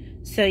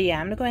 So yeah,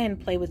 I'm going to go ahead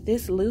and play with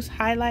this loose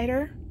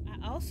highlighter.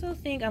 I also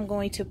think I'm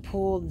going to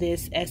pull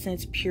this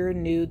Essence Pure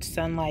Nude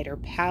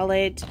Sunlighter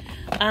palette.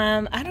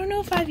 I don't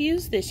know if I've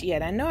used this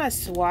yet. I know I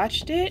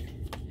swatched it,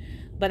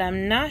 but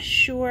I'm not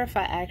sure if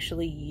I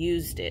actually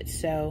used it.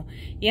 So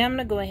yeah, I'm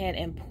gonna go ahead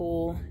and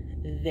pull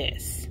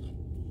this.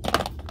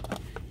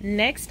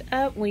 Next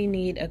up, we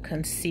need a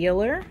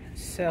concealer.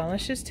 So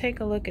let's just take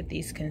a look at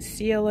these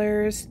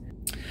concealers.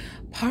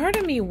 Part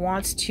of me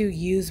wants to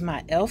use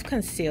my e.l.f.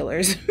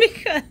 concealers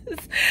because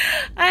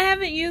I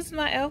haven't used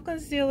my e.l.f.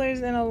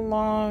 concealers in a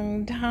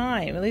long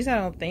time. At least I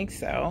don't think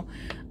so.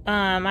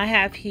 I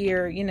have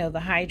here, you know, the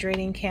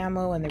hydrating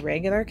camo and the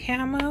regular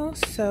camo.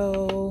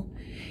 So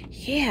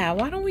Yeah,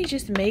 why don't we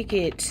just make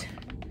it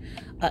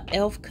a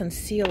e.l.f.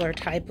 concealer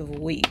type of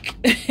week?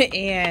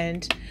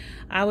 And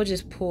I will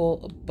just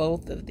pull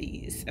both of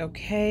these,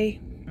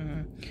 okay?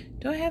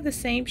 Do I have the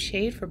same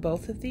shade for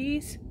both of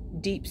these?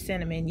 Deep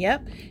cinnamon.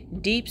 Yep,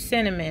 deep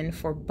cinnamon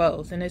for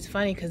both. And it's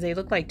funny because they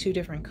look like two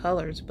different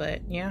colors,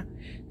 but yeah,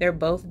 they're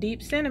both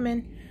deep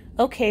cinnamon.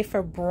 Okay,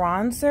 for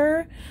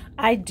bronzer,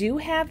 I do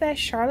have that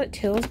Charlotte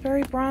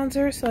Tilbury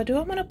bronzer. So do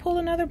I want to pull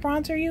another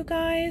bronzer, you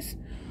guys?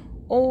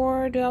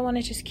 Or do I want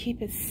to just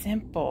keep it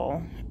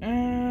simple?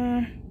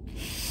 I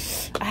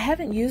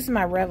haven't used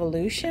my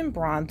Revolution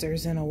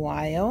bronzers in a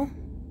while.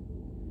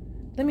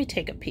 Let me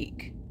take a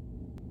peek.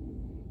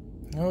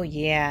 Oh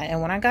yeah,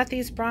 and when I got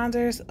these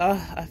bronzers,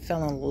 oh, I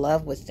fell in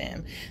love with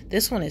them.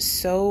 This one is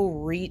so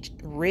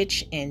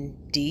rich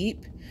and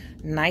deep,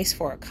 nice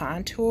for a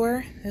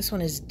contour. This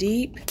one is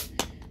deep,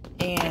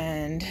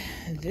 and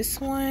this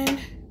one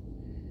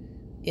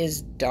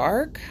is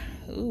dark.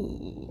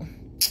 Ooh.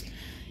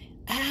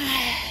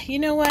 You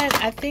know what?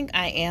 I think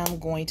I am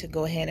going to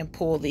go ahead and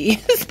pull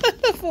these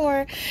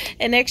for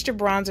an extra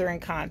bronzer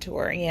and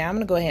contour. Yeah, I'm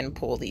going to go ahead and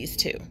pull these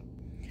too.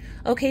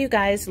 Okay, you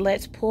guys,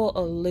 let's pull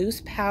a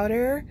loose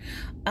powder.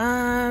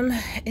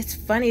 It's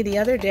funny, the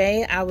other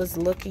day I was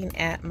looking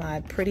at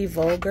my Pretty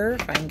Vulgar,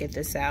 if I can get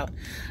this out.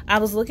 I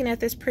was looking at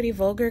this Pretty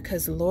Vulgar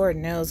because Lord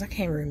knows I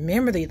can't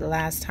remember the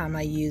last time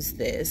I used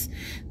this.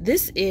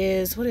 This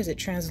is, what is it,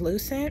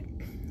 translucent?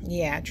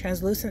 Yeah,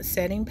 translucent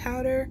setting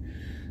powder.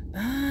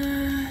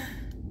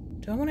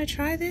 Do I want to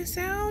try this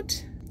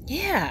out?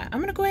 Yeah, I'm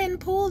gonna go ahead and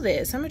pull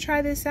this. I'm gonna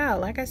try this out.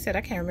 Like I said,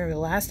 I can't remember the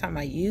last time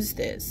I used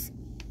this.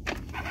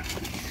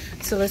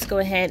 So let's go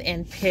ahead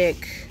and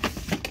pick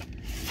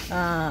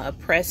a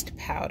pressed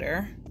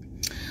powder.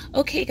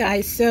 Okay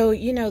guys, so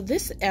you know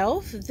this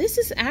e.l.f., this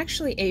is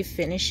actually a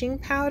finishing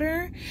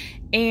powder,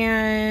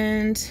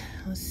 and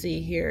let's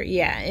see here.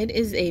 Yeah, it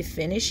is a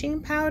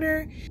finishing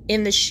powder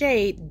in the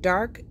shade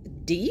Dark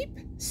Deep.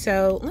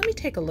 So let me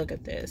take a look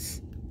at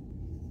this.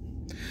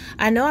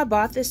 I know I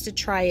bought this to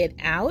try it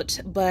out,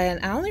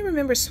 but I only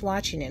remember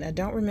swatching it. I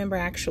don't remember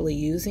actually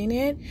using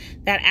it.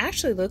 That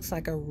actually looks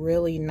like a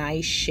really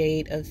nice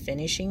shade of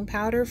finishing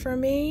powder for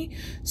me.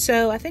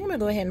 So I think I'm gonna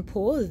go ahead and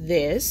pull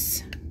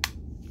this.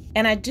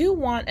 And I do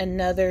want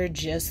another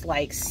just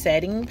like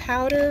setting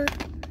powder,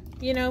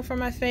 you know, for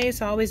my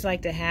face. I always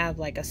like to have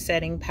like a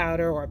setting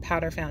powder or a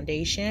powder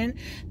foundation.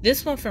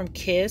 This one from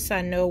Kiss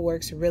I know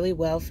works really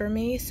well for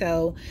me.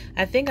 So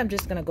I think I'm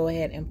just gonna go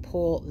ahead and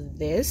pull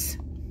this.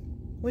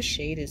 What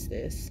shade is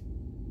this?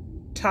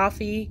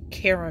 Toffee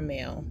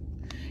Caramel.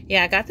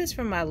 Yeah, I got this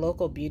from my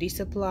local beauty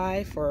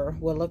supply for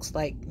what looks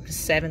like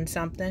 $7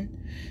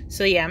 something.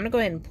 So yeah, I'm gonna go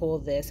ahead and pull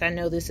this. I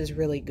know this is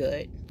really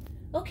good.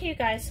 Okay, you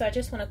guys, so I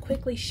just want to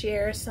quickly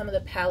share some of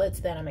the palettes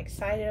that I'm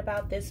excited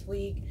about this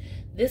week.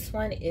 This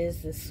one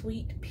is the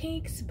Sweet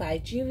Pinks by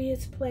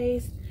Juvia's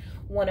Place,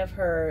 one of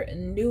her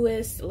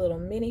newest little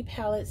mini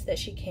palettes that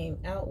she came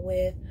out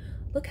with.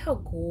 Look how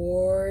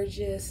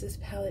gorgeous this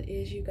palette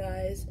is, you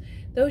guys.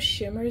 Those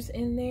shimmers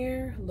in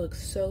there look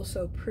so,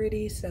 so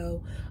pretty.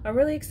 So I'm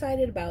really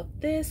excited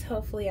about this.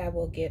 Hopefully I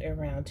will get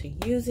around to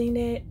using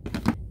it.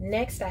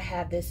 Next, I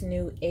have this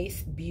new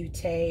Ace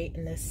Beauté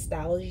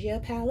Nostalgia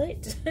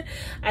palette.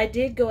 I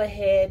did go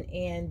ahead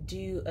and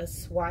do a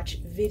swatch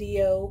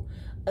video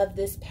of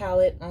this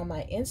palette on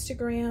my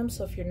Instagram.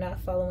 So if you're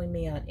not following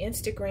me on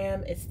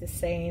Instagram, it's the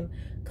same,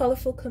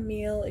 Kolorful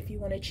Camille, if you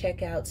want to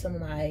check out some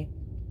of my,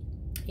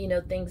 you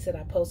know, things that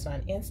I post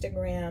on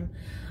Instagram.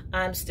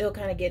 I'm still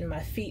kind of getting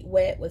my feet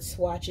wet with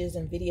swatches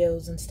and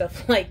videos and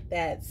stuff like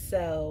that.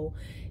 So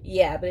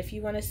yeah, but if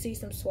you want to see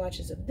some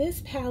swatches of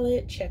this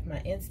palette, check my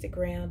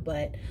Instagram.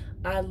 But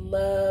I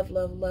love,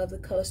 love, love the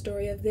color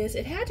story of this.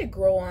 It had to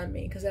grow on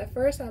me because at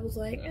first I was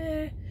like,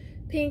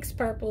 pinks,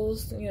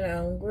 purples, you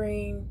know,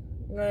 green,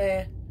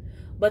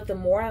 But the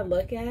more I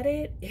look at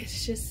it,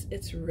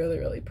 it's really,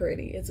 really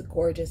pretty. It's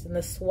gorgeous. And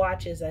the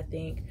swatches, I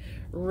think,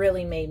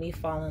 really made me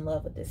fall in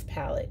love with this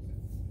palette.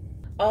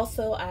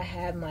 Also, I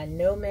have my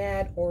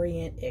Nomad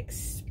Orient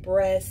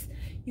Express.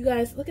 You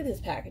guys, look at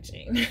this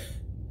packaging.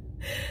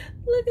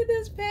 Look at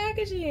this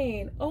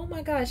packaging. Oh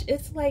my gosh,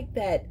 it's like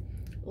that,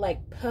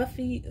 like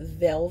puffy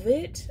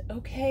velvet.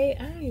 Okay,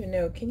 I don't even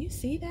know. Can you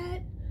see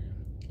that?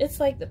 It's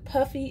like the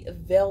puffy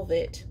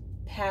velvet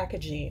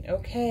packaging.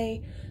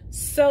 Okay,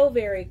 so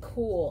very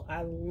cool.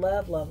 I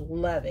love, love,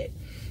 love it.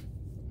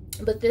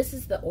 But this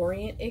is the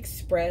Orient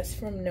Express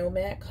from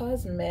Nomad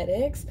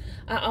Cosmetics.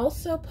 I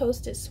also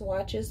posted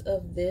swatches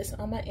of this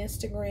on my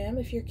Instagram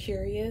if you're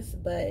curious.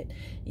 But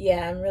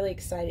yeah, I'm really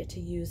excited to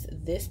use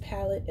this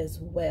palette as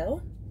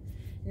well.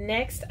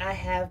 Next, I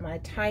have my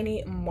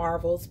Tiny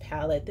Marvels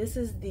palette. This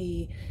is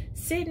the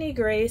Sydney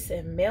Grace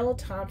and Mel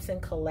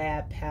Thompson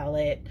collab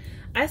palette.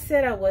 I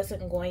said I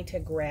wasn't going to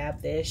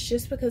grab this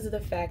just because of the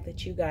fact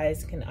that you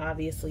guys can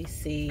obviously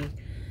see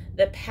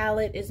the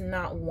palette is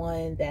not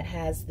one that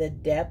has the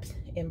depth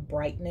and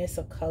brightness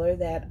of color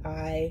that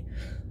I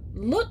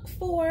look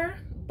for.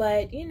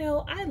 But, you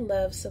know, I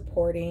love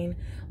supporting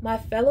my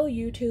fellow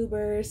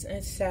YouTubers.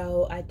 And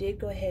so I did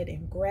go ahead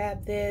and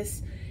grab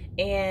this.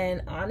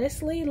 And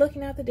honestly,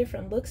 looking at the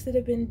different looks that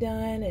have been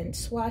done and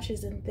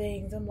swatches and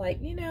things, I'm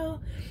like, you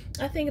know,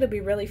 I think it'll be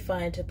really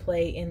fun to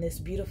play in this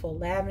beautiful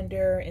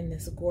lavender, in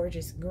this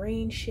gorgeous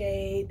green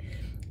shade,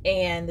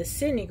 and the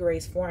Sydney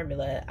Grace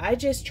formula. I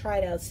just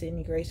tried out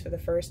Sydney Grace for the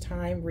first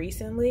time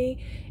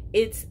recently.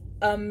 It's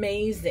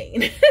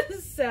amazing.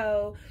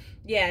 So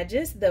yeah,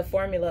 just the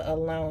formula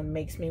alone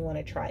makes me want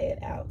to try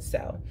it out.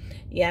 So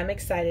yeah, I'm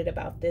excited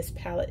about this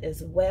palette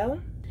as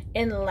well.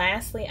 And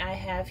lastly, I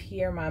have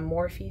here my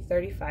Morphe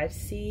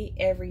 35C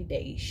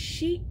Everyday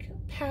Chic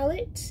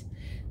palette.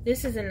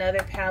 This is another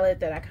palette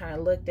that I kind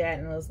of looked at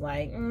and was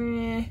like,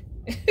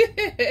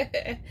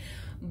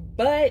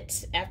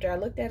 But after I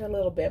looked at it a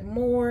little bit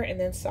more and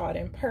then saw it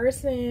in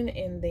person,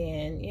 and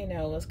then, you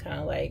know, it was kind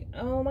of like,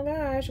 oh my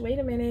gosh, wait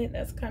a minute,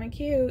 that's kind of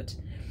cute.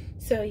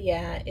 So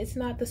yeah, it's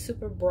not the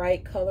super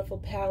bright, colorful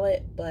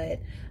palette,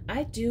 but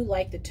I do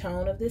like the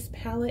tone of this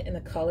palette and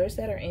the colors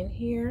that are in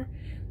here.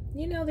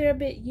 You know, they're a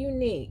bit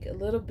unique, a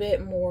little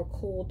bit more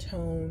cool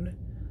tone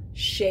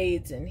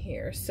shades in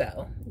here.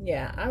 So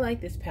yeah, I like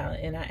this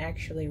palette and I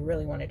actually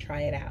really want to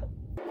try it out.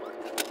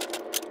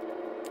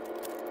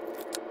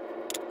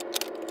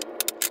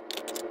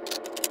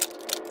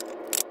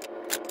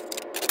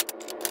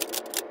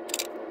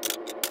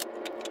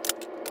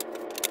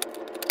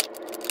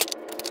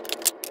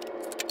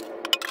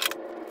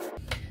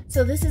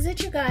 So this is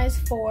it, you guys,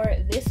 for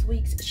this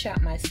week's Shop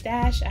My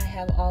Stash. I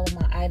have all of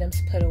my items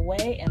put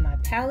away, and my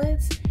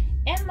palettes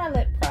and my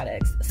lip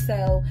products.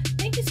 So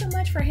thank you so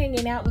much for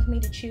hanging out with me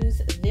to choose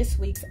this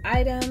week's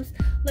items.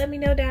 Let me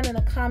know down in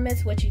the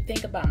comments what you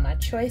think about my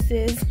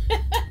choices.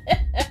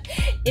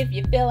 If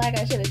you feel like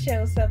I should have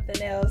chose something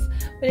else.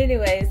 But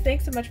anyways,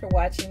 thanks so much for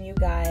watching, you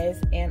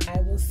guys, and I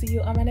will see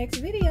you on my next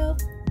video.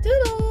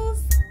 Doodle!